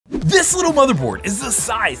This little motherboard is the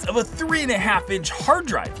size of a 3.5-inch hard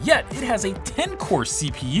drive, yet it has a 10-core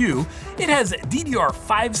CPU, it has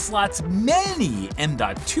DDR5 slots, many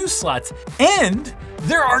M.2 slots, and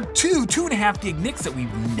there are two 2.5 gig NICs that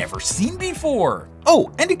we've never seen before. Oh,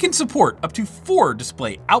 and it can support up to 4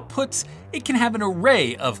 display outputs, it can have an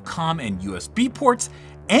array of COM and USB ports,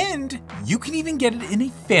 and you can even get it in a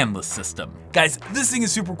fanless system. Guys, this thing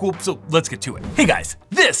is super cool, so let's get to it. Hey guys,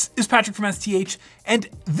 this is Patrick from STH, and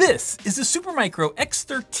this is the Supermicro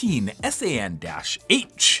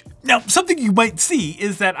X13SAN-H. Now, something you might see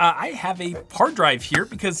is that I have a hard drive here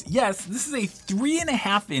because yes, this is a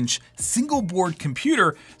 3.5-inch single board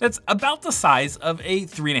computer that's about the size of a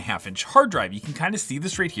 3.5-inch hard drive. You can kind of see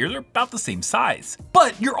this right here, they're about the same size.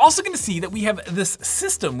 But you're also gonna see that we have this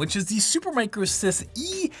system, which is the Supermicro Sys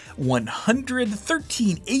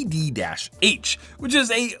E13SAN-H, which is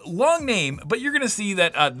a long name, but you're gonna see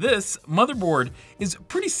that this motherboard is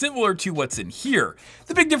pretty similar to what's in here.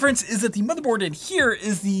 The big difference is that the motherboard in here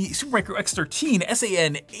is the Supermicro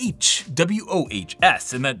X13SAN-H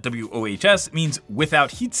WOHS, and that WOHS means without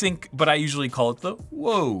heatsink, but I usually call it the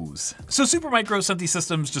woes. So Supermicro sent these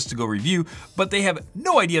systems just to go review, but they have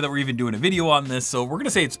no idea that we're even doing a video on this, so we're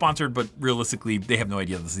gonna say it's sponsored, but realistically, they have no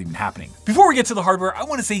idea this is even happening. Before we get to the hardware, I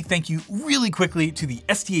wanna say thank you really quickly to the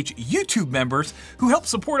STH YouTube members who help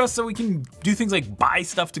support us so we can do things like buy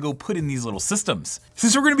stuff to go put in these little systems.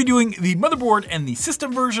 Since we're gonna be doing the motherboard and the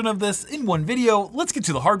system version of this in one video, let's get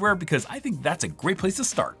to the hardware because I think that's a great place to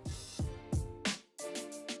start.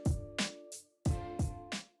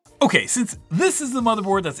 Okay, since this is the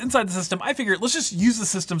motherboard that's inside the system, I figured let's just use the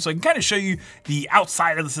system so I can kind of show you the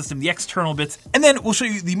outside of the system, the external bits, and then we'll show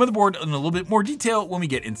you the motherboard in a little bit more detail when we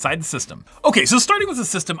get inside the system. Okay, so starting with the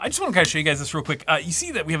system, I just want to kind of show you guys this real quick. You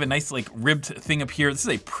see that we have a nice like ribbed thing up here. This is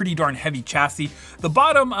a pretty darn heavy chassis. The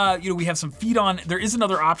bottom, we have some feet on. There is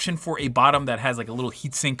another option for a bottom that has like a little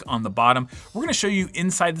heatsink on the bottom. We're gonna show you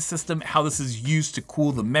inside the system how this is used to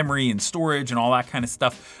cool the memory and storage and all that kind of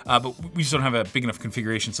stuff, but we just don't have a big enough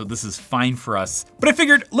configuration, so this is fine for us. But I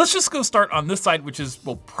figured let's just go start on this side, which is,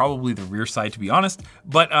 well, probably the rear side to be honest,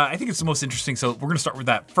 but I think it's the most interesting, so we're gonna start with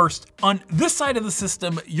that first. On this side of the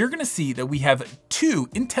system, you're gonna see that we have 2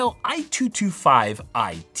 Intel i225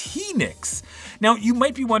 IT NICs. Now, you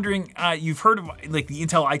might be wondering, you've heard of like the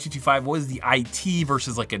Intel i225, what is the IT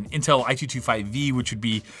versus like an Intel i225V, which would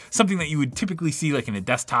be something that you would typically see like in a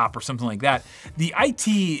desktop or something like that. The IT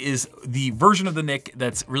is the version of the NIC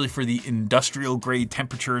that's really for the industrial grade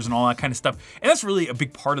temperatures and all that kind of stuff. And that's really a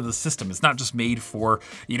big part of the system. It's not just made for,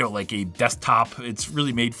 like a desktop. It's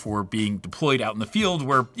really made for being deployed out in the field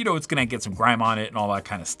where, it's gonna get some grime on it and all that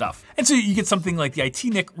kind of stuff. And so you get something like the IT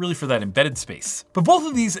NIC really for that embedded space. But both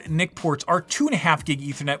of these NIC ports are 2.5 gig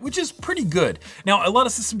Ethernet, which is pretty good. Now, a lot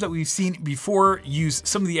of systems that we've seen before use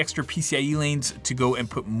some of the extra PCIe lanes to go and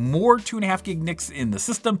put more 2.5 gig NICs in the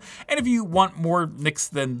system. And if you want more NICs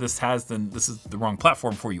than this has, then this is the wrong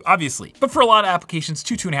platform for you, obviously. But for a lot of applications,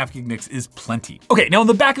 2.5 gig NICs is plenty. Okay, now on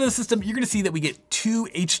the back of the system, you're gonna see that we get 2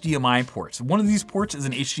 HDMI ports. One of these ports is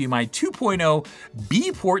an HDMI 2.0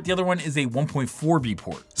 B port, the other one is a 1.4 B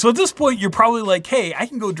port. So at this point, you're probably like, hey, I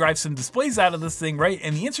can go drive some displays out of this thing, right?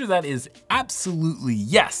 And the answer to that is absolutely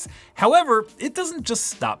yes. However, it doesn't just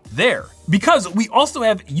stop there, because we also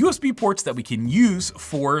have USB ports that we can use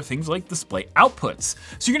for things like display outputs.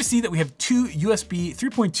 So you're gonna see that we have 2 USB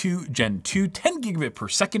 3.2 Gen 2 10 gigabit per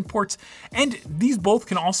second ports, and these both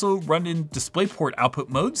can also run in DisplayPort output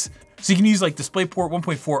modes. So you can use like DisplayPort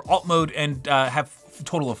 1.4 alt mode and have a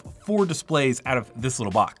total of 4 displays out of this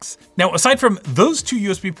little box. Now, aside from those 2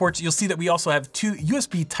 USB ports, you'll see that we also have 2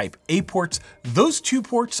 USB Type A ports. Those 2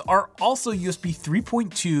 ports are also USB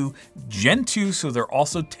 3.2 Gen 2, so they're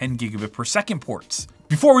also 10 gigabit per second ports.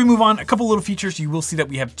 Before we move on, a couple little features. You will see that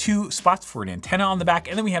we have 2 spots for an antenna on the back,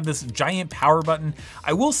 and then we have this giant power button.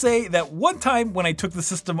 I will say that one time when I took the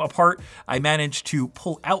system apart, I managed to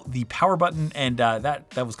pull out the power button, and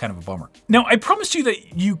that was kind of a bummer. Now, I promised you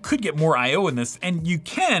that you could get more I/O in this, and you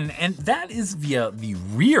can, and that is via the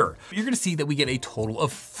rear. You're gonna see that we get a total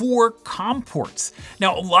of 4 COM ports.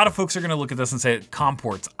 Now, a lot of folks are gonna look at this and say, COM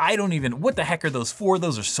ports, what the heck are those for?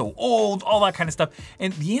 Those are so old, all that kind of stuff.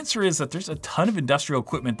 And the answer is that there's a ton of industrial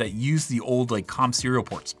equipment that use the old like COM serial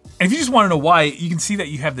ports. And if you just want to know why, you can see that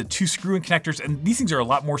you have the 2 screw-in connectors, and these things are a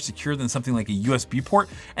lot more secure than something like a USB port.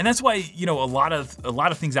 And that's why, a lot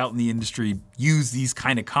of things out in the industry use these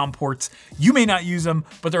kind of COM ports. You may not use them,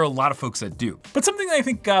 but there are a lot of folks that do. But something that I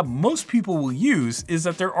think most people will use is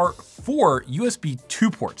that there are 4 USB 2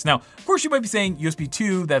 ports. Now, of course, you might be saying USB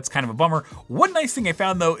 2, that's kind of a bummer. One nice thing I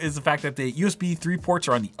found though is the fact that the USB 3 ports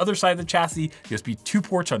are on the other side of the chassis, USB 2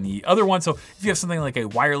 ports on the other one. So if you have something like like a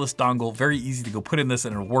wireless dongle, very easy to go put in this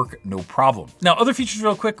and it'll work no problem. Now, other features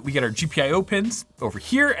real quick, we get our GPIO pins over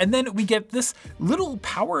here, and then we get this little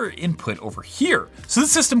power input over here. So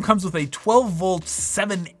this system comes with a 12 volt,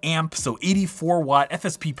 7 amp, so 84 watt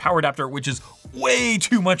FSP power adapter, which is way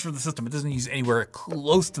too much for the system. It doesn't use anywhere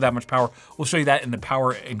close to that much power. We'll show you that in the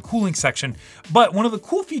power and cooling section. But one of the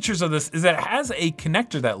cool features of this is that it has a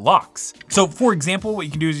connector that locks. So for example, what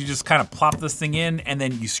you can do is you just kind of plop this thing in and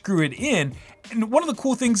then you screw it in. And one of the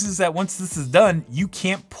cool things is that once this is done, you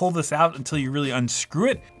can't pull this out until you really unscrew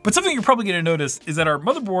it. But something you're probably gonna notice is that our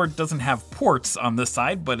motherboard doesn't have ports on this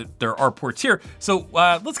side, but there are ports here. So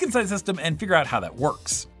let's get inside the system and figure out how that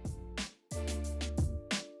works.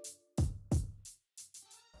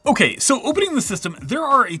 Okay, so opening the system, there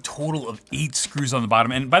are a total of 8 screws on the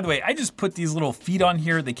bottom. And by the way, I just put these little feet on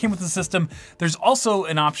here. They came with the system. There's also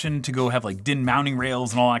an option to go have like DIN mounting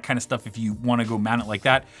rails and all that kind of stuff if you want to go mount it like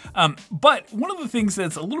that. But one of the things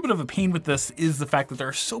that's a little bit of a pain with this is the fact that there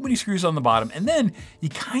are so many screws on the bottom, and then you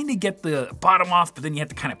kind of get the bottom off, but then you have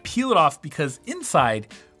to kind of peel it off because inside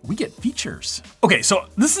we get features. Okay, so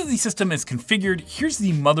this is the system is configured. Here's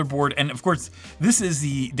the motherboard. And of course, this is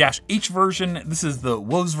the -H version. This is the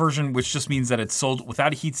WOES version, which just means that it's sold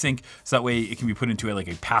without a heatsink. So that way it can be put into like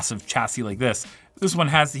a passive chassis like this. This one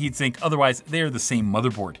has the heatsink, otherwise they are the same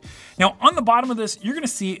motherboard. Now on the bottom of this, you're gonna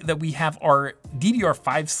see that we have our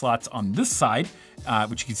DDR5 slots on this side,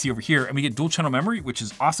 which you can see over here, and we get dual channel memory, which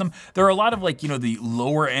is awesome. There are a lot of like, the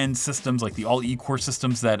lower end systems, like the all E-core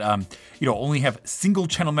systems that, only have single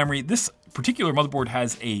channel memory. This particular motherboard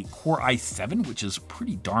has a Core i7, which is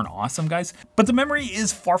pretty darn awesome, guys. But the memory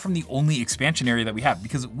is far from the only expansion area that we have,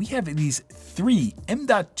 because we have these 3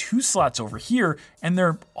 M.2 slots over here, and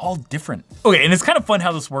they're all different. Okay, and it's kind of fun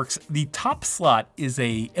how this works. The top slot is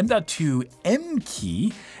a M.2 M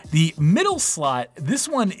key. The middle slot, this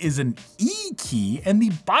one is an E key, and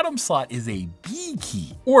the bottom slot is a B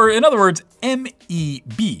key, or in other words,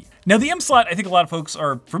 MEB. Now the M slot, I think a lot of folks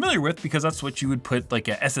are familiar with because that's what you would put like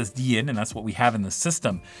a SSD in, and that's what we have in the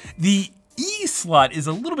system. The E slot is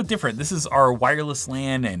a little bit different. This is our wireless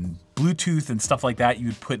LAN and Bluetooth and stuff like that you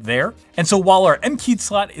would put there. And so while our M key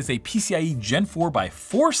slot is a PCIe Gen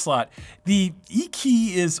 4x4 slot, the E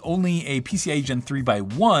key is only a PCIe Gen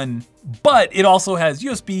 3x1, but it also has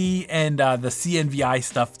USB and the CNVI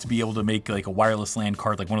stuff to be able to make like a wireless LAN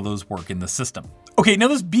card, like one of those work in the system. Okay, now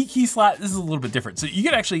this B key slot, this is a little bit different. So you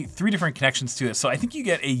get actually 3 different connections to it. So I think you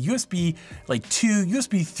get a USB like 2,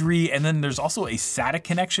 USB 3, and then there's also a SATA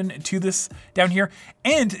connection to this down here.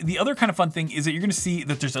 And the other kind of fun thing is that you're gonna see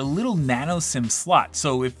that there's a little nano SIM slot.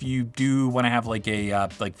 So if you do wanna have like a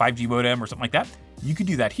like 5G modem or something like that, you could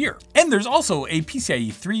do that here. And there's also a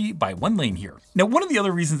PCIe 3x1 lane here. Now, one of the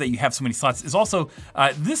other reasons that you have so many slots is also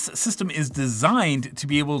this system is designed to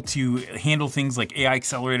be able to handle things like AI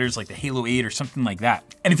accelerators like the Halo 8 or something like that.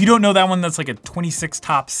 And if you don't know that one, that's like a 26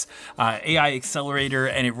 TOPS AI accelerator,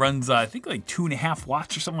 and it runs, I think like 2.5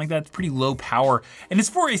 watts or something like that. It's pretty low power. And it's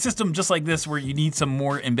for a system just like this where you need some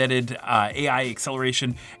more embedded AI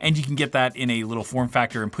acceleration, and you can get that in a little form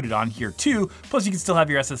factor and put it on here too. Plus you can still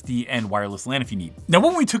have your SSD and wireless LAN if you need. Now,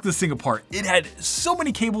 when we took this thing apart, it had so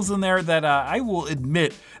many cables in there that I will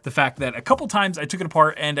admit the fact that a couple times I took it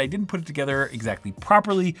apart and I didn't put it together exactly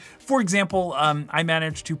properly. For example, I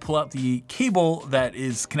managed to pull out the cable that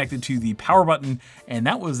is connected to the power button, and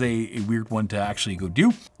that was a weird one to actually go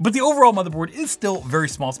do. But the overall motherboard is still very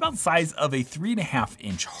small. It's about the size of a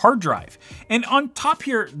 3.5-inch hard drive. And on top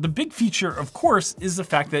here, the big feature, of course, is the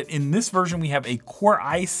fact that in this version, we have a Core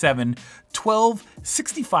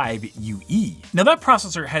i7-1265UE. Now that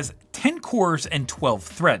processor has 10 cores and 12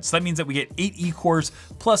 threads. So that means that we get 8 E cores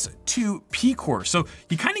plus 2 P cores. So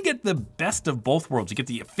you kind of get the best of both worlds. You get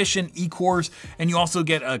the efficient E cores, and you also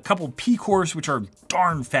get a couple P cores, which are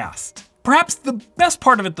darn fast. Perhaps the best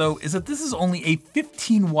part of it though is that this is only a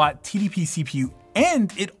 15-watt TDP CPU,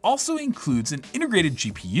 and it also includes an integrated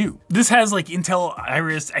GPU. This has like Intel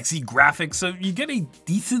Iris Xe graphics, so you get a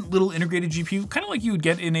decent little integrated GPU, kind of like you would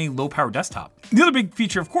get in a low power desktop. The other big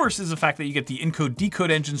feature, of course, is the fact that you get the encode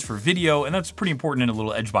decode engines for video, and that's pretty important in a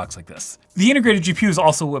little edge box like this. The integrated GPU is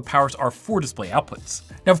also what powers our 4 display outputs.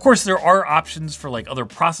 Now, of course, there are options for like other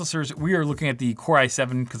processors. We are looking at the Core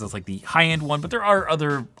i7 because it's like the high-end one, but there are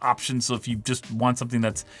other options. So if you just want something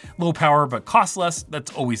that's low power but costs less,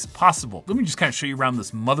 that's always possible. Let me just kind of show you around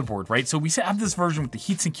this motherboard, right? So we have this version with the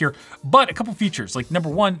heatsink here, but a couple features. Like number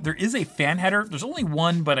one, there is a fan header. There's only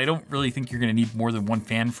one, but I don't really think you're gonna need more than one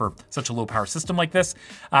fan for such a low power system like this.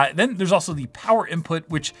 Then there's also the power input,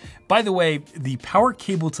 which, by the way, the power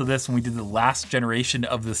cable to this, when we did the last generation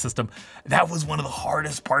of the system, that was one of the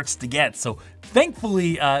hardest parts to get. So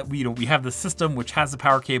thankfully, we have the system which has the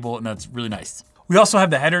power cable, and that's really nice. We also have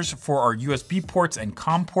the headers for our USB ports and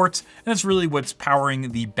COM ports, and that's really what's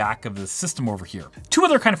powering the back of the system over here. Two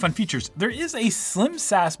other kind of fun features. There is a Slim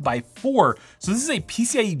SAS by 4. So this is a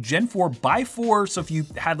PCIe Gen 4 by 4. So if you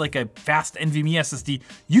had like a fast NVMe SSD,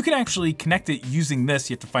 you can actually connect it using this.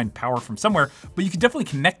 You have to find power from somewhere, but you can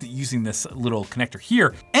definitely connect it using this little connector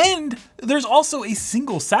here. And there's also a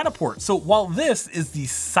single SATA port. So while this is the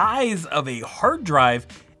size of a hard drive,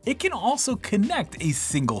 it can also connect a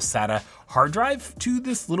single SATA hard drive to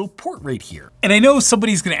this little port right here. And I know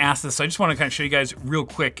somebody's gonna ask this, so I just wanna kind of show you guys real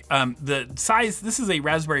quick. The size, this is a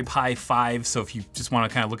Raspberry Pi 5, so if you just wanna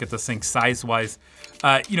kind of look at this thing size-wise,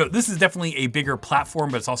 this is definitely a bigger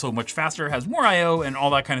platform, but it's also much faster, has more I/O and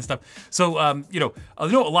all that kind of stuff. So, I know a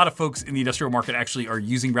lot of folks in the industrial market actually are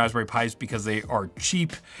using Raspberry Pis because they are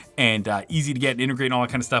cheap and easy to get and integrate and all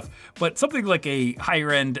that kind of stuff. But something like a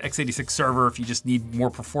higher end x86 server, if you just need more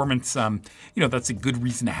performance, that's a good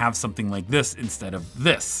reason to have something like this instead of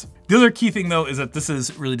this. The other key thing though is that this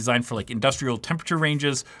is really designed for like industrial temperature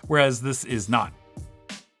ranges, whereas this is not.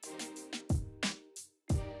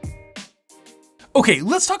 Okay,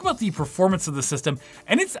 let's talk about the performance of the system,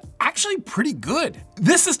 and it's actually pretty good.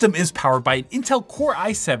 This system is powered by an Intel Core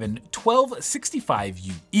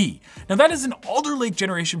i7-1265UE. Now that is an Alder Lake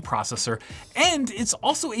generation processor, and it's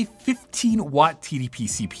also a 15-watt TDP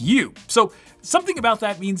CPU. So something about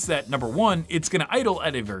that means that number one, it's gonna idle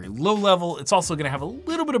at a very low level. It's also gonna have a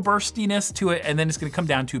little bit of burstiness to it, and then it's gonna come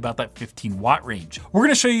down to about that 15-watt range. We're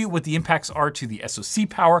gonna show you what the impacts are to the SoC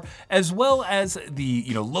power, as well as the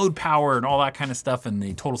load power and all that kind of stuff, and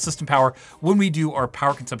the total system power when we do our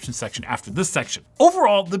power consumption section after this section.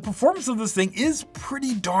 Overall, the performance of this thing is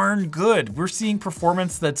pretty darn good. We're seeing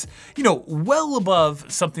performance that's, well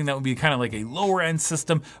above something that would be kind of like a lower end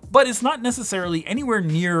system, but it's not necessarily anywhere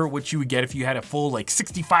near what you would get if you had a full like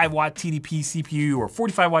 65-watt TDP CPU or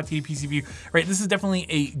 45-watt TDP CPU, right? This is definitely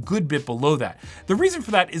a good bit below that. The reason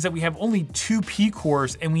for that is that we have only 2 P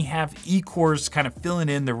cores and we have E cores kind of filling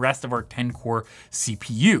in the rest of our 10-core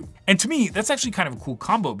CPU. And to me, that's actually kind of a cool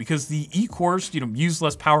combo because the E cores, use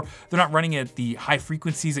less power. They're not running at the high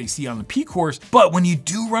frequencies that you see on the P cores, but when you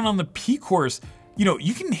do run on the P cores,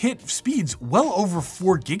 you can hit speeds well over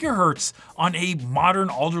 4 gigahertz on a modern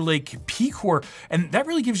Alder Lake P core, and that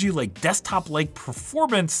really gives you like desktop-like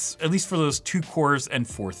performance, at least for those 2 cores and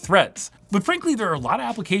 4 threads. But frankly, there are a lot of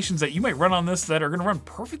applications that you might run on this that are gonna run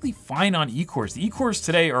perfectly fine on E cores. The E cores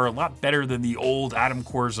today are a lot better than the old Atom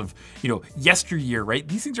cores of, yesteryear, right?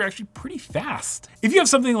 These things are actually pretty fast. If you have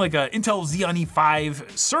something like an Intel Xeon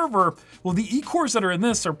E5 server, well, the E cores that are in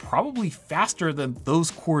this are probably faster than those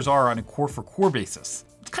cores are on a core for core basis.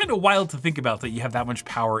 It's kind of wild to think about that you have that much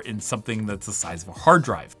power in something that's the size of a hard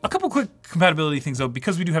drive. A couple quick compatibility things though,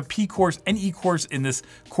 because we do have P cores and E cores in this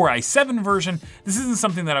Core i7 version, this isn't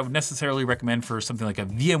something that I would necessarily recommend for something like a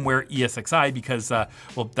VMware ESXi because,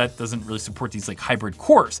 that doesn't really support these like hybrid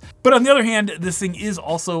cores. But on the other hand, this thing is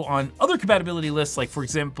also on other compatibility lists, like for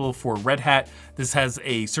example, for Red Hat, this has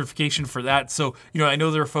a certification for that. So, I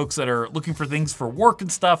know there are folks that are looking for things for work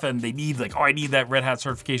and stuff, and they need like, oh, I need that Red Hat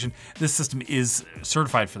certification. This system is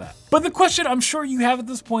certified for that. But the question I'm sure you have at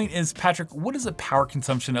this point is, Patrick, what is the power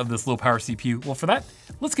consumption of this low power CPU? Well, for that,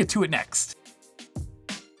 let's get to it next.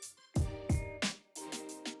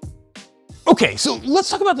 Okay, so let's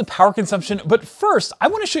talk about the power consumption, but first I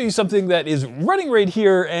want to show you something that is running right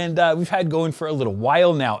here and we've had going for a little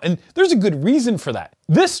while now, and there's a good reason for that.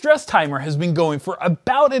 This stress timer has been going for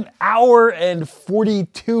about 1 hour and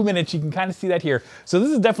 42 minutes. You can kind of see that here. So this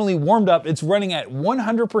is definitely warmed up. It's running at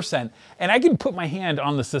 100%, and I can put my hand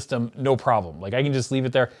on the system, no problem. Like I can just leave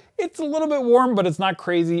it there. It's a little bit warm, but it's not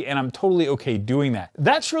crazy, and I'm totally okay doing that.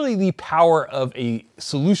 That's really the power of a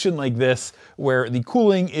solution like this, where the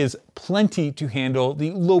cooling is plenty to handle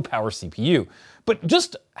the low power CPU. But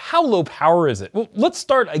just how low power is it? Well, let's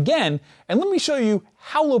start again, and let me show you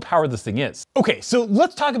how low power this thing is. Okay, so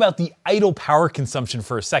let's talk about the idle power consumption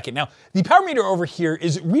for a second. Now, the power meter over here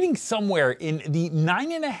is reading somewhere in the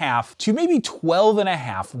 9.5 to maybe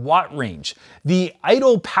 12.5 watt range. The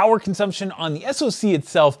idle power consumption on the SoC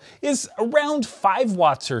itself is around 5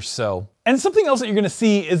 watts or so. And something else that you're gonna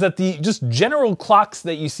see is that the just general clocks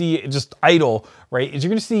that you see just idle right, is you're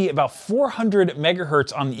gonna see about 400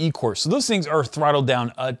 megahertz on the E cores. So those things are throttled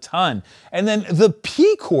down a ton. And then the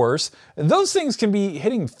P cores, those things can be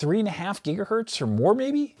hitting 3.5 gigahertz or more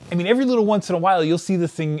maybe. I mean, every little once in a while, you'll see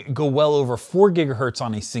this thing go well over 4 gigahertz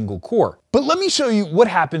on a single core. But let me show you what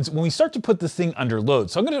happens when we start to put this thing under load.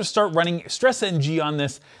 So I'm gonna start running StressNG on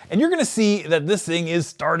this, and you're gonna see that this thing is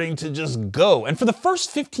starting to just go. And for the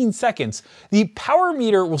first 15 seconds, the power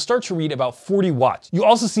meter will start to read about 40 watts. You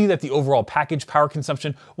also see that the overall package power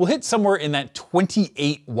consumption will hit somewhere in that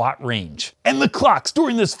 28 watt range. And the clocks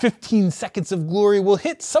during this 15 seconds of glory will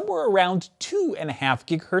hit somewhere around 2.5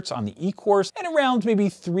 gigahertz on the E cores and around maybe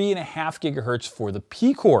 3.5 gigahertz for the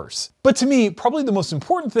P cores. But to me, probably the most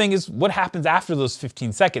important thing is what happens after those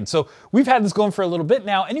 15 seconds. So we've had this going for a little bit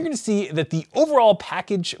now, and you're gonna see that the overall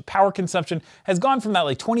package power consumption has gone from that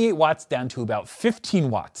like 28 watts down to about 15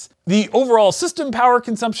 watts. The overall system power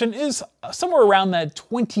consumption is somewhere around that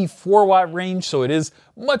 24 watt range, so it is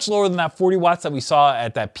much lower than that 40 watts that we saw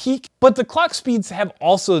at that peak, but the clock speeds have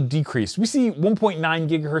also decreased. We see 1.9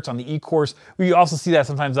 gigahertz on the E cores. We also see that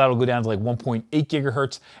sometimes that'll go down to like 1.8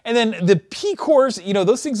 gigahertz. And then the P cores, you know,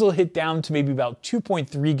 those things will hit down to maybe about 2.3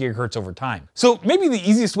 gigahertz over time. So maybe the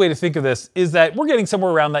easiest way to think of this is that we're getting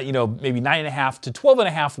somewhere around that, you know, maybe 9.5 to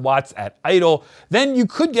 12.5 watts at idle. Then you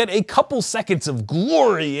could get a couple seconds of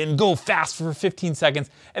glory and go fast for 15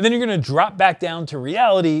 seconds. And then you're gonna drop back down to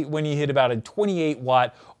reality when you hit about a 28 watt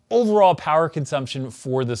overall power consumption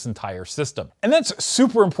for this entire system. And that's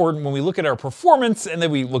super important when we look at our performance and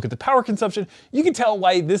then we look at the power consumption. You can tell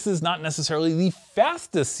why this is not necessarily the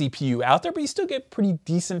fastest CPU out there, but you still get pretty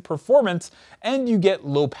decent performance and you get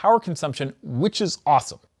low power consumption, which is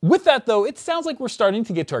awesome. With that though, it sounds like we're starting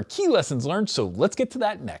to get to our key lessons learned, so let's get to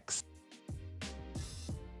that next.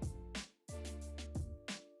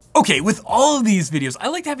 Okay, with all of these videos, I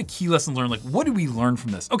like to have a key lesson learned, like what did we learn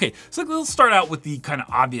from this? Okay, so let's start out with the kind of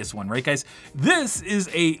obvious one, right guys? This is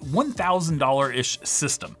a $1,000-ish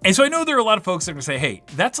system. And so I know there are a lot of folks that are gonna say, hey,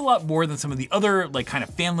 that's a lot more than some of the other like kind of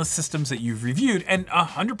fanless systems that you've reviewed, and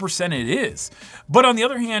 100% it is. But on the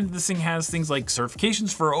other hand, this thing has things like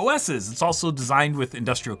certifications for OSs. It's also designed with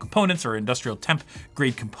industrial components or industrial temp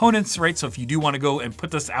grade components, right? So if you do wanna go and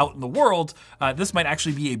put this out in the world, this might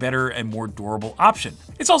actually be a better and more durable option.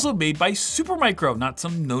 It's also made by Supermicro, not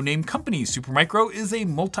some no-name company. Supermicro is a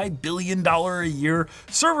multi-billion-dollar a year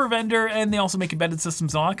server vendor, and they also make embedded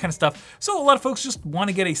systems and all that kind of stuff. So a lot of folks just want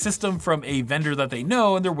to get a system from a vendor that they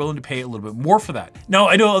know, and they're willing to pay a little bit more for that. Now,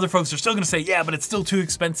 I know other folks are still going to say, yeah, but it's still too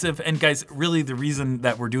expensive. And guys, really the reason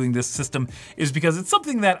that we're doing this system is because it's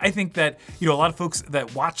something that I think that, you know, a lot of folks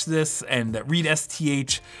that watch this and that read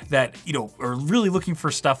STH that, you know, are really looking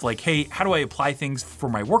for stuff like, hey, how do I apply things for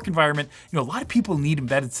my work environment? You know, a lot of people need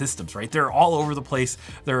embedded systems, right? They're all over the place.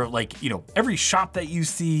 They're like, you know, every shop that you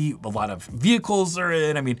see, a lot of vehicles are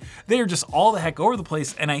in. I mean, they're just all the heck over the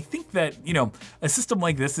place. And I think that, you know, a system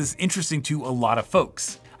like this is interesting to a lot of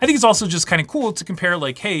folks. I think it's also just kind of cool to compare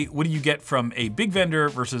like, hey, what do you get from a big vendor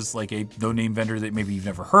versus like a no-name vendor that maybe you've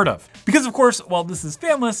never heard of? Because of course, while this is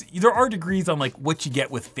fanless, there are degrees on like what you get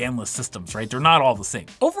with fanless systems, right? They're not all the same.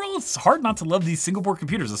 Overall, it's hard not to love these single board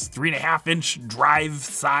computers. This 3.5-inch drive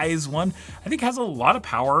size one, I think has a lot of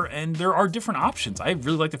power and there are different options. I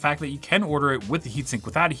really like the fact that you can order it with the heatsink,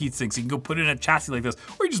 without a heatsink, so you can go put it in a chassis like this,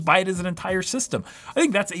 or you just buy it as an entire system. I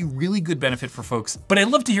think that's a really good benefit for folks, but I'd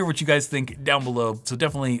love to hear what you guys think down below, so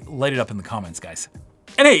definitely light it up in the comments, guys.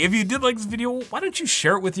 And hey, if you did like this video, why don't you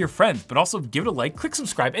share it with your friends, but also give it a like, click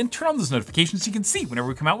subscribe, and turn on those notifications so you can see whenever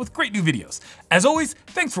we come out with great new videos. As always,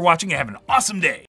 thanks for watching and have an awesome day.